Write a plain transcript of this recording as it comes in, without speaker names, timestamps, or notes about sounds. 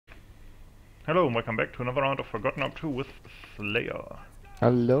Hello and welcome back to another round of Forgotten Up 2 with Slayer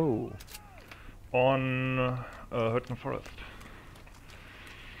Hello. on Hurtgen Forest.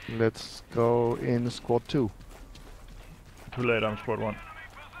 Let's go in squad 2. Too late, I'm squad 1.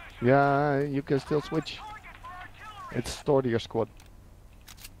 Yeah, you can still switch. It's sturdier squad.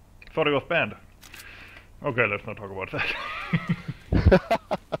 Thought it was banned. Okay, let's not talk about that.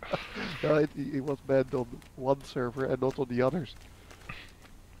 No, it was banned on one server and not on the others.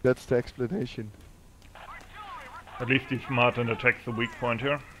 That's the explanation. At least he's smart and attacks the weak point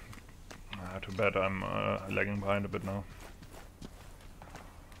here. Too bad I'm lagging behind a bit now.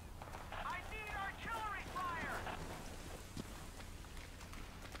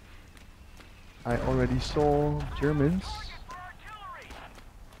 I already saw Germans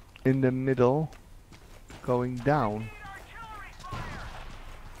in the middle going down.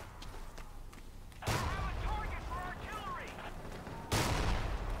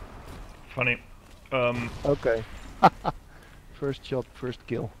 Funny. Okay. First shot, first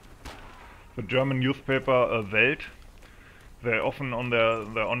kill. The German newspaper Welt, they often on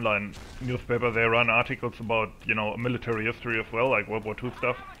their online newspaper they run articles about, you know, military history as well, like World War II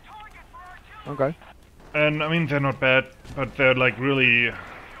stuff. Okay. And I mean, they're not bad, but they're like really...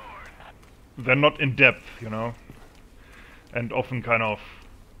 they're not in depth, you know? And often kind of...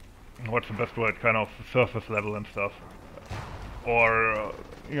 what's the best word? Kind of surface level and stuff. Or,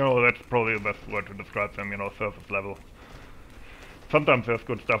 you know, that's probably the best word to describe them, you know, surface level. Sometimes there's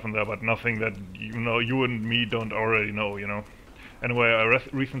good stuff in there, but nothing that, you know, you and me don't already know, you know? Anyway, I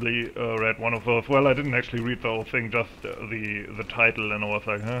recently read one of those. Well, I didn't actually read the whole thing, just the title, and I was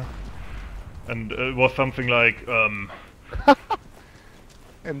like, huh? And it was something like,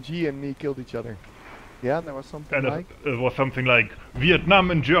 MG and me killed each other. Yeah, there was something like... it was something like,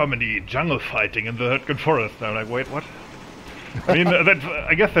 Vietnam and Germany, jungle fighting in the Hurtgen Forest. I'm like, wait, what? I mean,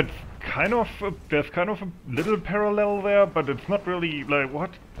 I guess that's kind of, there's kind of a little parallel there, but it's not really, like, what?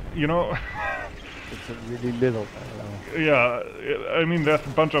 You know? It's a really little parallel. Yeah, I mean, there's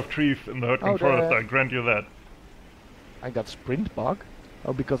a bunch of trees in the Hurtgen Forest, I grant you that. I got sprint bug.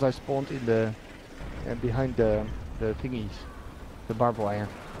 Oh, because I spawned in the... behind the thingies. The barbed wire.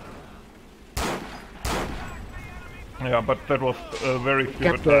 Yeah, but that was very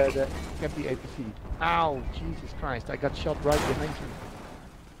stupid. Kept the APC. Ow, Jesus Christ, I got shot right behind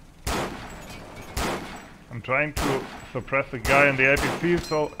you. I'm trying to suppress the guy in the APC,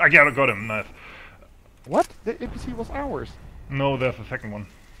 so... I got him, nice. What? The APC was ours? No, there's a second one.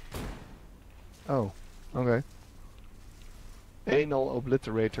 Oh, okay. Anal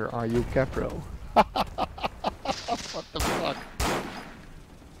obliterator, are you Capro? What the fuck?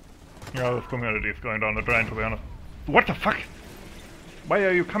 Yeah, this community is going down the drain, to be honest. What the fuck? Why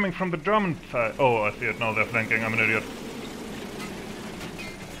are you coming from the German side? Oh, I see it now, they're flanking, I'm an idiot.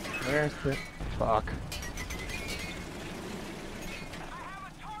 Where's the... fuck.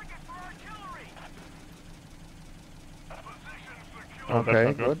 Oh,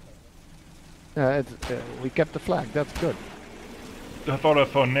 okay, good. We kept the flag, that's good. I thought I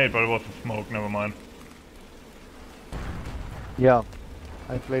saw a nade, but it was a smoke, never mind. Yeah,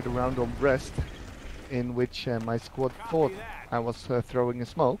 I played a round on Brest, in which my squad thought I was throwing a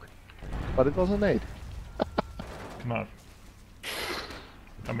smoke, but it was a nade. Nice.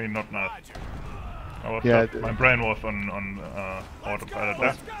 I mean, not nice. My brain was on autopilot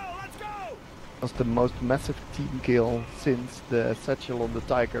there. It was the most massive team kill since the satchel on the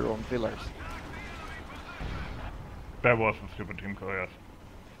Tiger on Pillars. That was a stupid team kill, yes.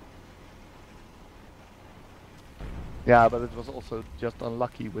 Yeah, but it was also just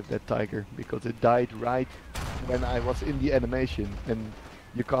unlucky with that Tiger, because it died right when I was in the animation, and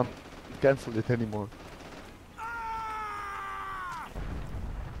you can't cancel it anymore.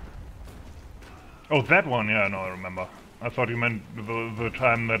 Oh, that one, yeah, no, I remember. I thought you meant the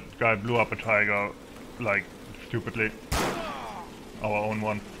time that guy blew up a Tiger, like, stupidly. Our own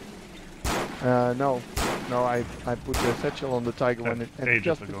one. No, I put the satchel on the Tiger when and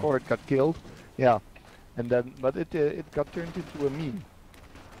just ago. before it got killed. Yeah. And then, but it got turned into a meme,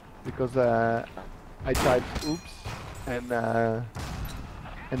 because I typed oops, and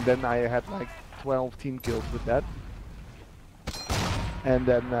then I had like 12 team kills with that, and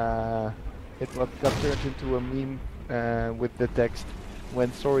then got turned into a meme with the text,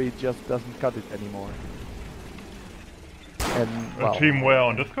 when sorry just doesn't cut it anymore. And well, team where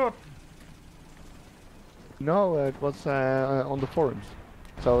on Discord? No, it was on the forums.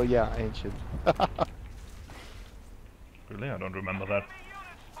 So yeah, ancient. Really? I don't remember that.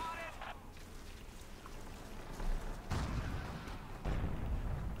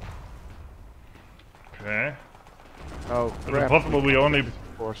 Okay. Oh, is it possible we only...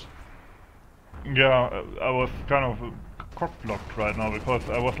 Of course. Yeah, I was kind of cock-blocked right now because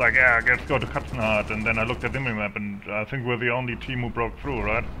I was like, yeah, let's go to Katzenhardt, and then I looked at the map, and I think we're the only team who broke through,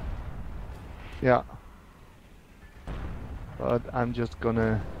 right? Yeah. But I'm just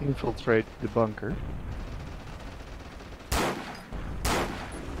gonna infiltrate the bunker.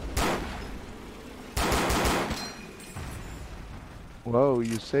 Whoa,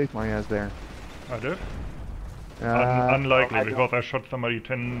 you saved my ass there. I did? Unlikely, I because I shot somebody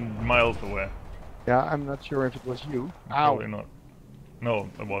 10 miles away. Yeah, I'm not sure if it was you. Probably not. No,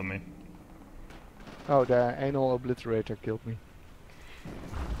 it wasn't me. Oh, the anal obliterator killed me.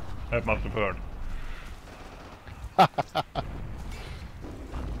 That must have hurt.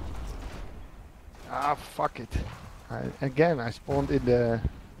 Ah, fuck it. Again, I spawned in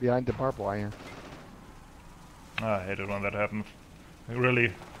behind the barbed wire. I hate it when that happens.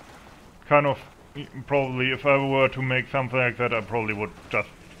 Really, kind of, probably if I were to make something like that, I probably would just,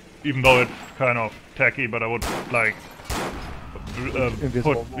 even though it's kind of tacky, but I would like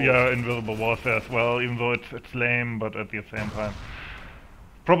Invisible put walls. invisible walls there as well, even though it's lame, but at the same time.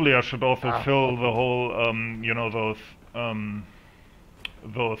 Probably I should also fill the whole, you know,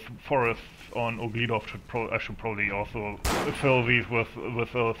 those forests on Oglidov. I should probably also fill these with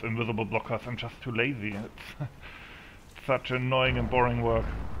those invisible blockers. I'm just too lazy. It's such annoying and boring work.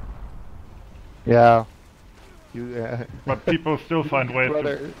 Yeah. You. But people still find ways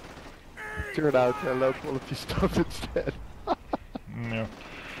to turn out low quality stuff instead. Yeah.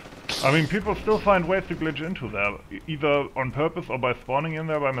 I mean, people still find ways to glitch into there, either on purpose or by spawning in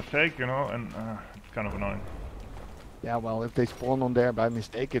there by mistake, you know, and it's kind of annoying. Yeah, well, if they spawn on there by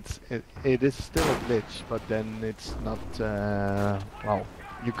mistake, it is still a glitch, but then it's not, well,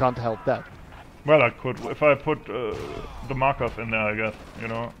 you can't help that. Well, I could, if I put the markers in there, I guess, you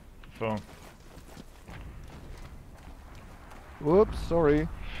know, so... Whoops, sorry.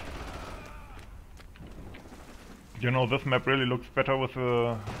 You know, this map really looks better with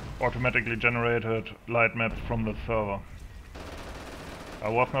the automatically generated light maps from the server. I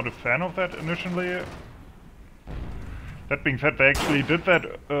was not a fan of that initially. That being said, they actually did that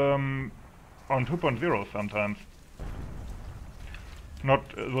on 2.0 sometimes.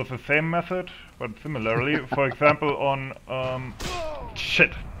 Not with the same method, but similarly. For example, on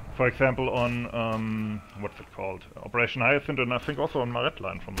For example, on what's it called? Operation Hyacinth, and I think also on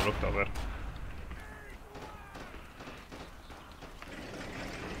Maretline from the looks of it.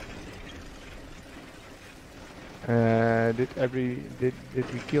 Did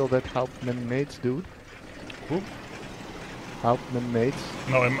we kill that Hauptmann Mates dude? Who? Hauptmann Mates?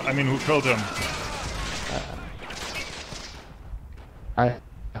 No, I mean who killed him? I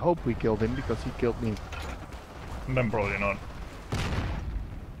hope we killed him because he killed me. Then probably not.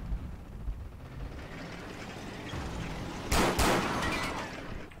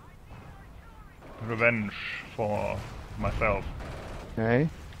 Revenge for myself. Okay,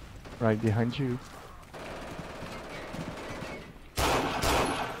 right behind you.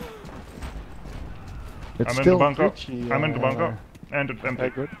 It's I'm in still the bunker. glitchy, I'm in the bunker, and it's empty.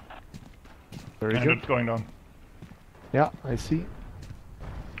 Okay, good. Very and good. it's going down. Yeah, I see.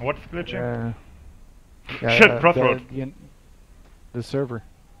 What's glitching? Yeah, Shit, crossroads. The server.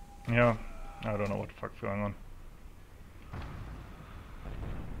 Yeah, I don't know what the fuck's going on.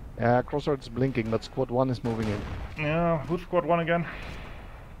 Yeah, crossroads is blinking, but squad 1 is moving in. Yeah, who's squad 1 again?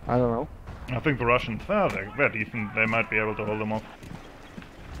 I don't know. I think the Russians. Ah, they're decent. They might be able to hold them off.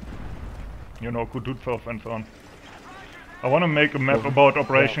 You know, Kututsov and so on. I want to make a map about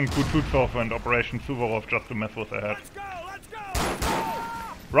Operation Kututsov and Operation Suvorov just to mess with their head. Let's go!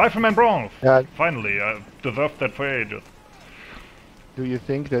 Rifleman Bronze! Yeah. Finally, I deserved that for ages. Do you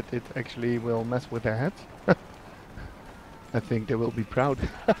think that it actually will mess with their heads? I think they will be proud.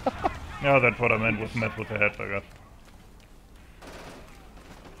 Yeah, that's what I meant with mess with their heads, I guess.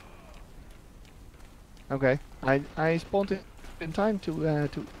 Okay, I spawned in time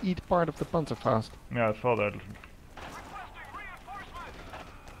to eat part of the Panzerfaust. Yeah, I saw that.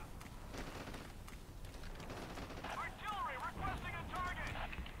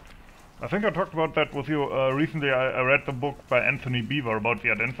 I think I talked about that with you recently. I read the book by Anthony Beaver about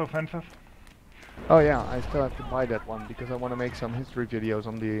the Ardennes offensive. Oh yeah, I still have to buy that one because I want to make some history videos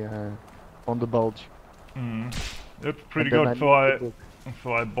on the Bulge. It's pretty And good.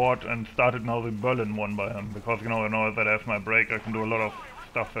 So I bought and started now the Berlin one by him because you know I know that I have my break. I can do a lot of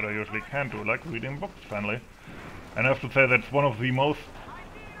stuff that I usually can't do, like reading books finally. And I have to say that's one of the most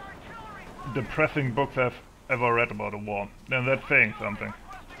depressing books I've ever read about a war. And that's saying something.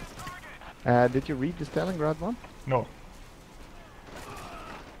 Did you read the Stalingrad one? No.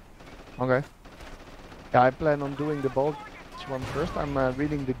 Okay. Yeah, I plan on doing the Bulge which one first. I'm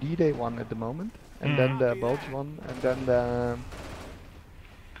reading the D-Day one at the moment, and then the Bulge one, and then the...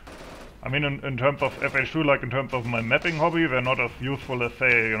 I mean, in terms of FH2, like in terms of my mapping hobby, they're not as useful as,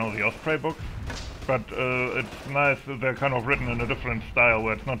 say, you know, the Osprey books. But it's nice that they're kind of written in a different style,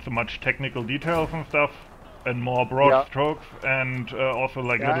 where it's not so much technical details and stuff, and more broad strokes, and also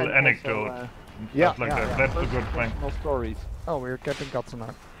like little anecdotes and stuff like that. That's a good thing. Personal stories. Oh, we're getting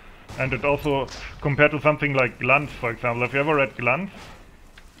Katzenart. And it also, compared to something like Glantz, for example, have you ever read Glantz?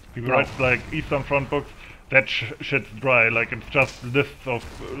 He writes like Eastern Front books. That shit's dry. Like it's just lists of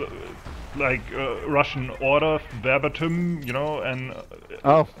Russian orders verbatim, you know, and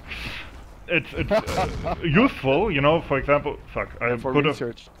it's useful, you know. For example, I could have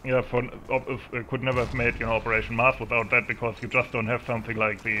could never have made, you know, Operation Mars without that, because you just don't have something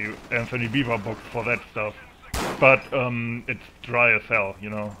like the Anthony Beaver books for that stuff. But it's dry as hell, you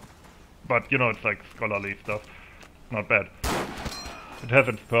know. But you know, it's like scholarly stuff. Not bad. It has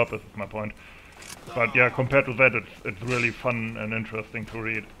its purpose, is my point. But yeah, compared to that, it's really fun and interesting to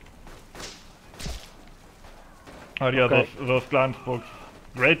read. But yeah, those Glantz books,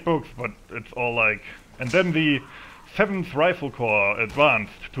 great books, but it's all like... And then the 7th Rifle Corps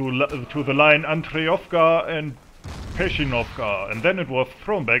advanced to the line Andreyovka and Peshinovka, and then it was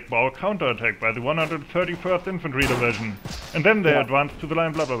thrown back by a counterattack by the 131st Infantry Division. And then they advanced to the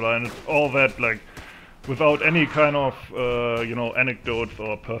line blah blah blah, and it's all that, like, without any kind of, you know, anecdotes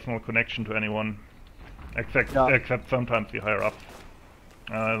or personal connection to anyone. Except sometimes the higher ups.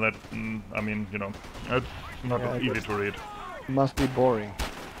 I mean, you know, it's not easy to read. Must be boring.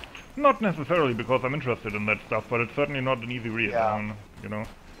 Not necessarily, because I'm interested in that stuff, but it's certainly not an easy read, you know.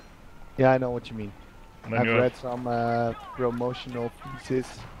 Yeah, I know what you mean. I've read some promotional pieces.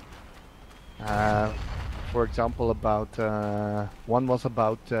 For example, about one was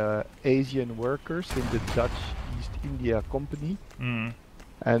about Asian workers in the Dutch East India Company.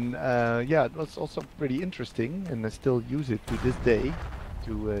 And yeah, it was also pretty interesting, and I still use it to this day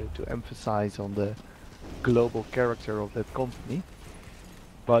to emphasize on the global character of that company.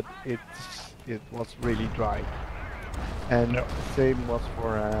 But it was really dry. And the same was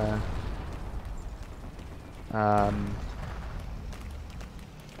for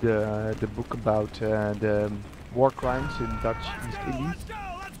the book about the war crimes in Dutch East Indies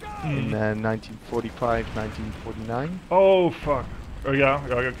in 1945, 1949. Oh fuck!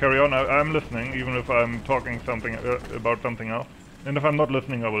 Yeah, carry on. I'm listening, even if I'm talking something about something else. And if I'm not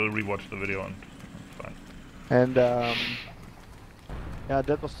listening, I will rewatch the video, and it's fine. And yeah,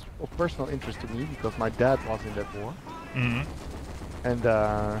 that was of personal interest to me because my dad was in that war. And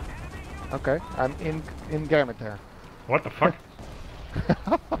okay, I'm in Garmater. What the fuck?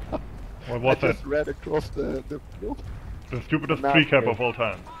 What was that? I just read across the field. The stupidest tree cap of all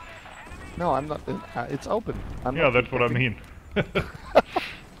time. No, I'm not. It's open. Yeah, that's what I mean.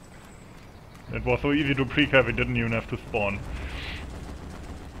 It was so easy to pre-cap, it didn't even have to spawn.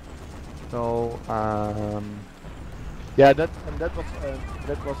 So yeah, that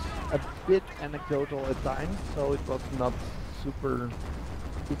was a bit anecdotal at times. So it was not super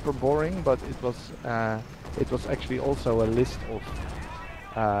boring, but it was actually also a list of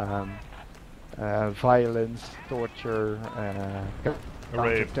violence, torture,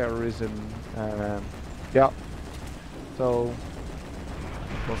 counter-terrorism. Yeah. So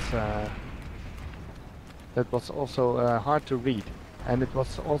that was also hard to read, and it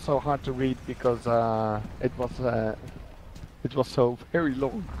was also hard to read because it was so very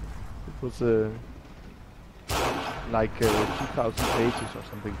long. It was like 2,000 pages or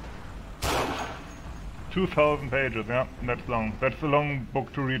something. 2,000 pages, yeah, that's long. That's a long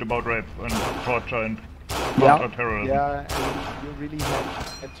book to read about rape and torture and counter-terrorism. Yeah, and you really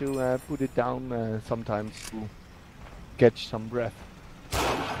had to put it down sometimes to catch some breath.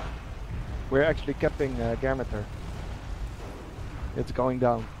 We're actually capping Garmater. It's going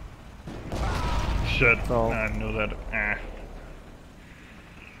down. Shit, so, I knew that.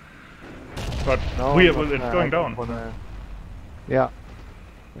 But no, it's going down. Yeah,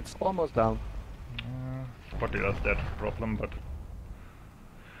 it's almost down. Spotty has that problem,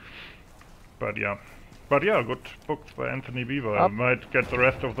 but yeah. But yeah, good books by Anthony Beaver. I might get the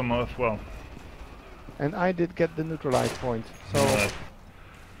rest of them as well. And I did get the neutralize point, so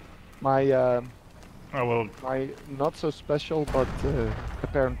my my not so special but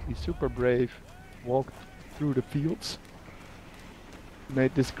apparently super brave walked through the fields,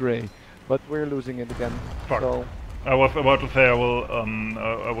 made this grey, but we're losing it again. Fuck. So I was about to say I will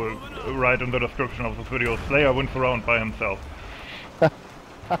write in the description of this video, Slayer wins the round by himself.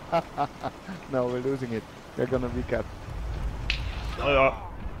 No, we're losing it. They're gonna recap.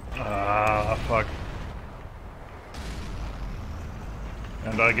 Fuck.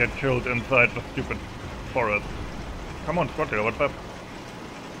 And I get killed inside the stupid forest. Come on, Scott here, what's up?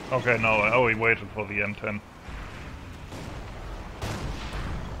 Okay, no, we waited for the M10.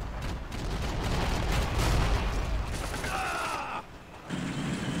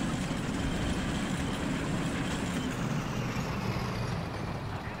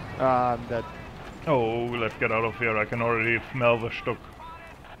 I'm dead. Oh, let's get out of here. I can already smell the Stuck.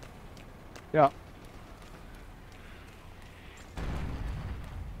 Yeah.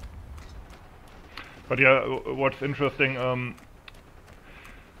 But yeah, what's interesting,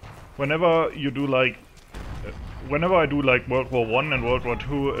 whenever you do like, whenever I do like World War I and World War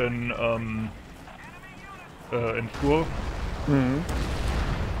II in school,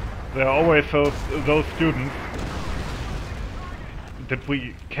 there are always those students. Did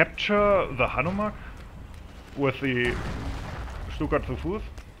we capture the Hanomag with the Stuttgart zu Fuß?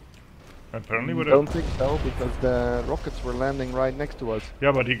 Apparently we did. I don't think so, because the rockets were landing right next to us.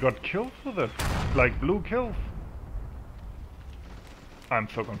 Yeah, but he got kills with it. Like blue kills. I'm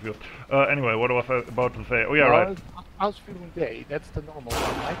so confused. Anyway, what was I about to say? Oh yeah, right. Ausführung Day, that's the normal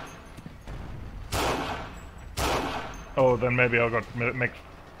one, right? Oh, then maybe I got mixed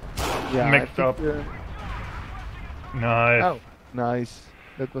up. Nice. Oh, nice.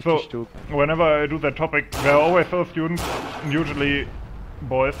 That was So, the Stuck. whenever I do that topic, there are always those students, usually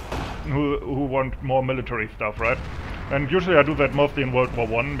boys, who want more military stuff, right? And usually I do that mostly in World War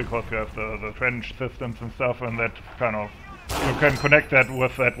I, because you have the trench systems and stuff, and that kind of, you can connect that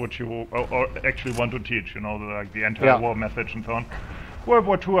with that which you or actually want to teach, you know, like the anti-war message and so on. World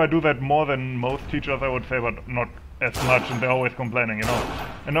War II I do that more than most teachers, I would say, but not as much, and they're always complaining, you know.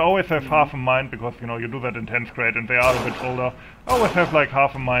 And I always have half a mind, because, you know, you do that in 10th grade and they are a bit older. I always have like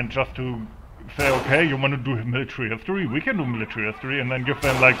half a mind just to say, okay, you want to do military history? We can do military history, and then give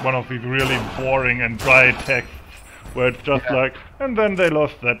them like one of these really boring and dry texts where it's just like, and then they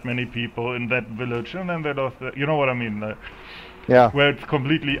lost that many people in that village, and then they lost that, you know what I mean? Like, where it's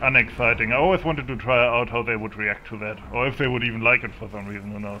completely unexciting. I always wanted to try out how they would react to that, or if they would even like it for some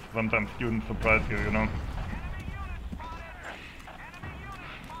reason, who knows. Sometimes students surprise you, you know.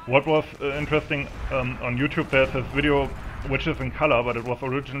 What was interesting, on YouTube there's this video which is in color, but it was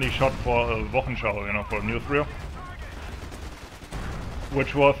originally shot for a Wochenschau, you know, for a newsreel.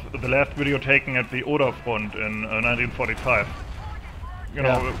 Which was the last video taken at the Oder front in 1945. You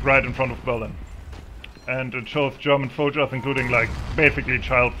know, right in front of Berlin. And it shows German soldiers, including like basically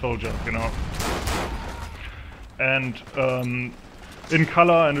child soldiers, you know. And in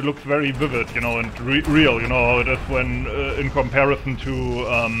color, and it looks very vivid, you know, and real, you know, how it is when in comparison to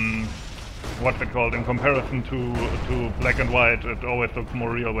what's it called? In comparison to black and white, it always looks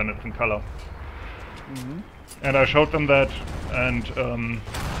more real when it's in color. And I showed them that, and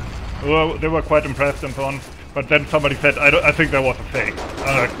well, they were quite impressed and so on. But then somebody said, I think that was a fake.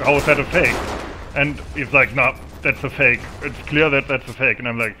 I'm like, how is that a fake? And he's like, no, that's a fake. It's clear that that's a fake. And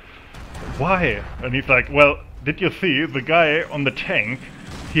I'm like, why? And he's like, well, did you see the guy on the tank?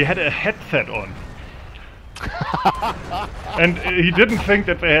 He had a headset on. And he didn't think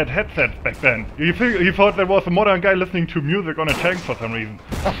that they had headsets back then. He thought there was a modern guy listening to music on a tank for some reason.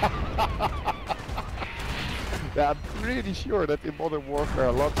 Yeah, I'm pretty sure that in modern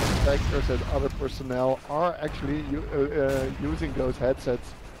warfare, lots of tankers and other personnel are actually using those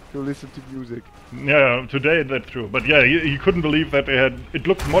headsets to listen to music. Yeah, today that's true. But yeah, he couldn't believe that they had. It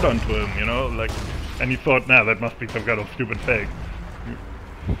looked modern to him, you know, like, and he thought, nah, that must be some kind of stupid fake.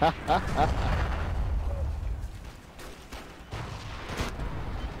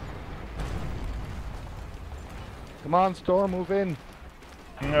 Come on, Storm, move in.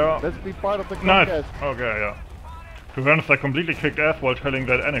 Yeah. Let's be part of the Nice. contest. Okay, yeah. To be honest, I completely kicked ass while telling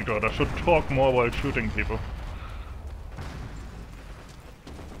that anecdote. I should talk more while shooting people.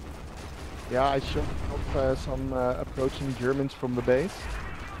 Yeah, I shot up some approaching Germans from the base.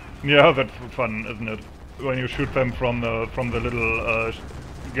 Yeah, that's fun, isn't it? When you shoot them from the little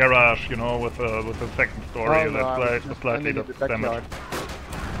garage, you know, with the second story, that's slightly damaged.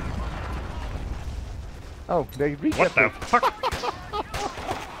 Oh, they recapped What the it. fuck?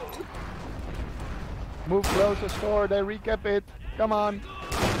 Move closer, Store, they recap it. Come on.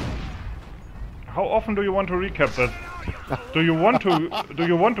 How often do you want to recap that? Do you want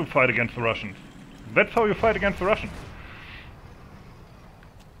to fight against the Russians? That's how you fight against the Russians.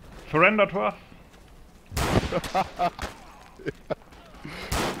 Surrender to us.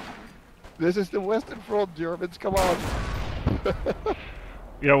 This is the Western Front, Germans, come on.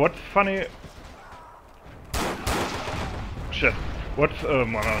 Yeah, what's funny... Shit. What's, well,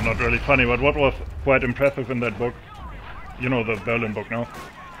 not really funny, but what was quite impressive in that book, you know, the Berlin book now,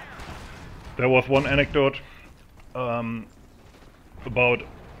 there was one anecdote about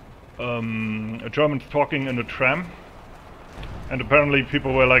Germans talking in a tram, and apparently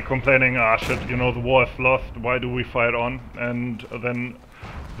people were like complaining, ah shit, you know, the war is lost, why do we fight on? And then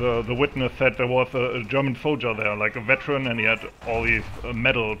the witness said there was a German soldier there, like a veteran, and he had all these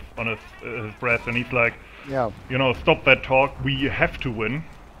medals on his breast, and he's like, Yeah. you know, stop that talk, we have to win.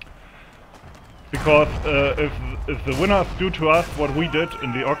 Because if the winners do to us what we did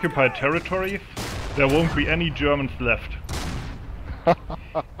in the occupied territories, there won't be any Germans left.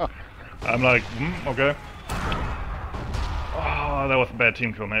 I'm like, okay. Oh, that was a bad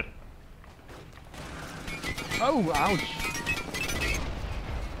team kill, mate. Oh, ouch.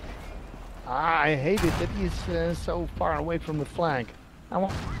 Ah, I hate it that he's so far away from the flag. I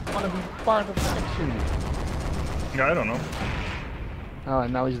want to be part of the action. Yeah, I don't know. Oh,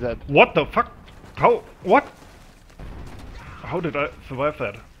 and now he's dead. What the fuck? How? What? How did I survive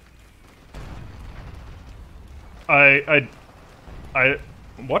that?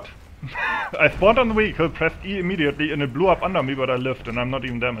 What? I spawned on the vehicle, pressed E immediately, and it blew up under me, but I lived, and I'm not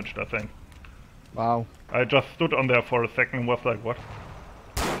even damaged, I think. Wow. I just stood on there for a second and was like, what?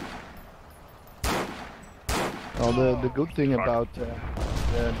 Well, the good thing Fuck. about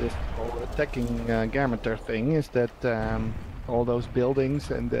this whole attacking Garmater thing is that all those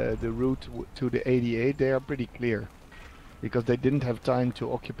buildings and the route to the 88, they are pretty clear. Because they didn't have time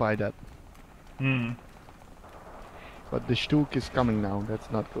to occupy that. Hmm. But the Stuk is coming now,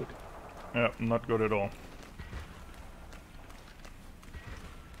 that's not good. Yeah, not good at all.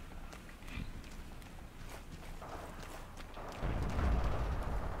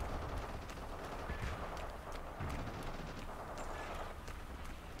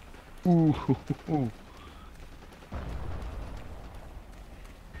 Ooh.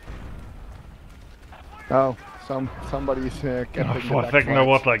 Oh, somebody's camping For the a second I backflanks.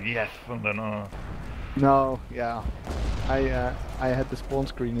 was like, yes, and then No, yeah. I had the spawn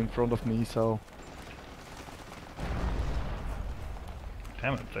screen in front of me, so...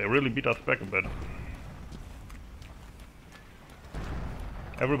 damn it, they really beat us back a bit.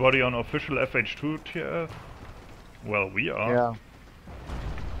 Everybody on official FH2 tier? Well, we are. Yeah.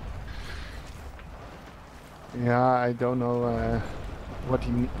 Yeah, I don't know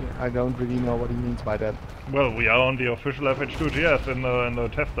I don't really know what he means by that. Well, we are on the official FH2 TS in the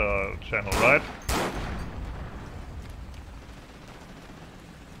tester channel, right?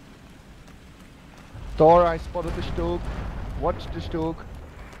 Thor, I spotted the Stuk. Watch the Stuk.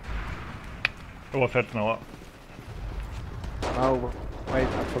 It was heads now. Oh, wait,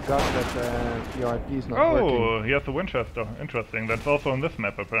 I forgot that PRP is not working. Oh, he has the Winchester. Interesting. That's also on this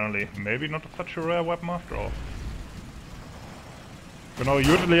map, apparently. Maybe not such a rare weapon after all. You know,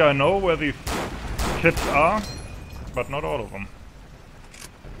 usually I know where these kits are, but not all of them.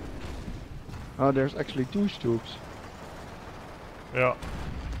 Oh, there's actually 2 Stuks. Yeah.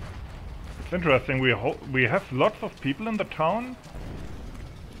 It's interesting. We have lots of people in the town,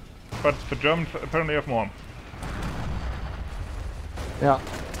 but the Germans apparently have more. Yeah,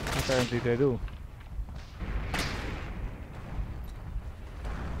 apparently they do.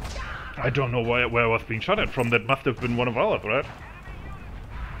 I don't know where I was being shot at from. That must have been one of ours, right?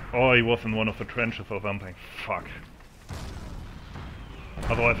 Or he was in one of the trenches or something. Fuck.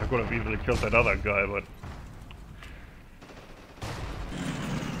 Otherwise I could have easily killed that other guy, but...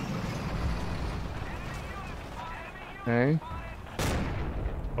 Hey?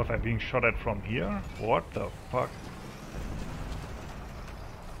 Was I being shot at from here? What the fuck?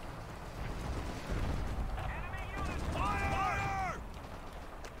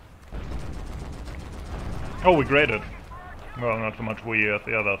 Oh, we graded. Well, not so much we as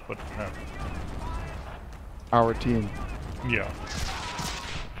the others, but Our team. yeah.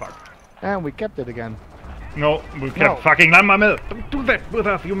 Fuck. And we kept it again. No, we kept No. fucking Lamamil. Don't do that with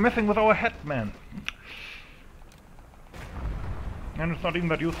us. You're messing with our head, man. And it's not even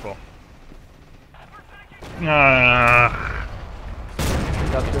that useful. Ah,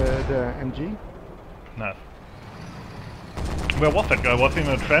 Got the MG? nice. Where was that guy? Was he in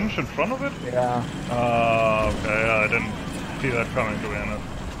a trench in front of it? Yeah. Okay, yeah, I didn't see that coming, to be honest.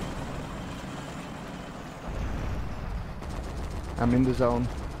 I'm in the zone.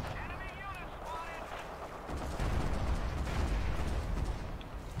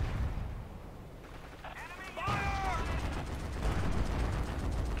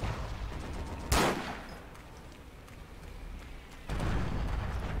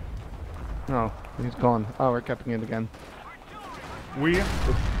 No, he's gone. Oh, we're capping it again. We?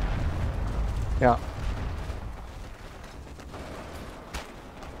 Yeah.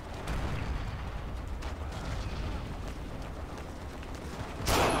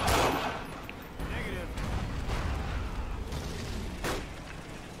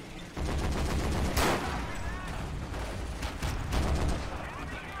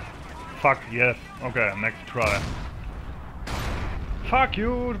 fuck, yes. Okay, next try. Fuck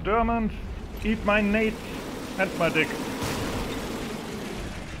you, Germans! Eat my nates and my dick.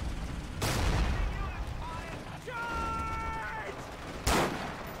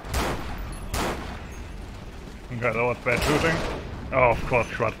 Okay, that was bad shooting. Oh, of course,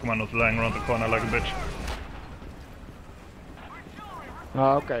 Schwarzkommando's lying around the corner like a bitch.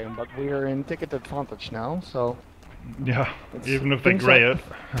 Okay, but we're in ticket advantage now, so Yeah, even if they gray it.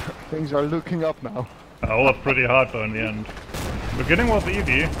 things are looking up now. That was pretty hard though in the end. The beginning was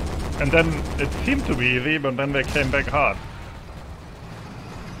easy, and then it seemed to be easy, but then they came back hard.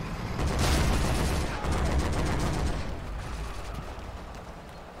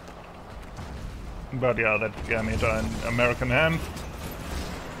 But yeah, that's Gameta in American hands.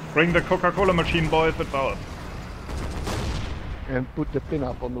 Bring the Coca-Cola machine, boys, it's ours. And put the pin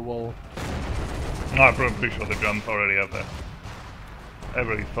up on the wall. No, I'm pretty sure the Germans already have that.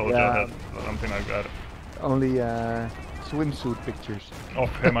 Every soldier Yeah. has something like that. Only swimsuit pictures. Of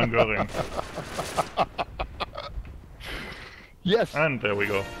Hermann Göring. Yes! And there we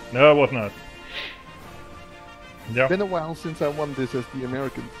go. That was nice. Yeah. Been a while since I won this as the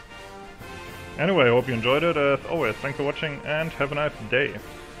Americans. Anyway, I hope you enjoyed it. As always, thanks for watching and have a nice day.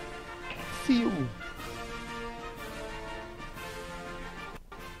 See you!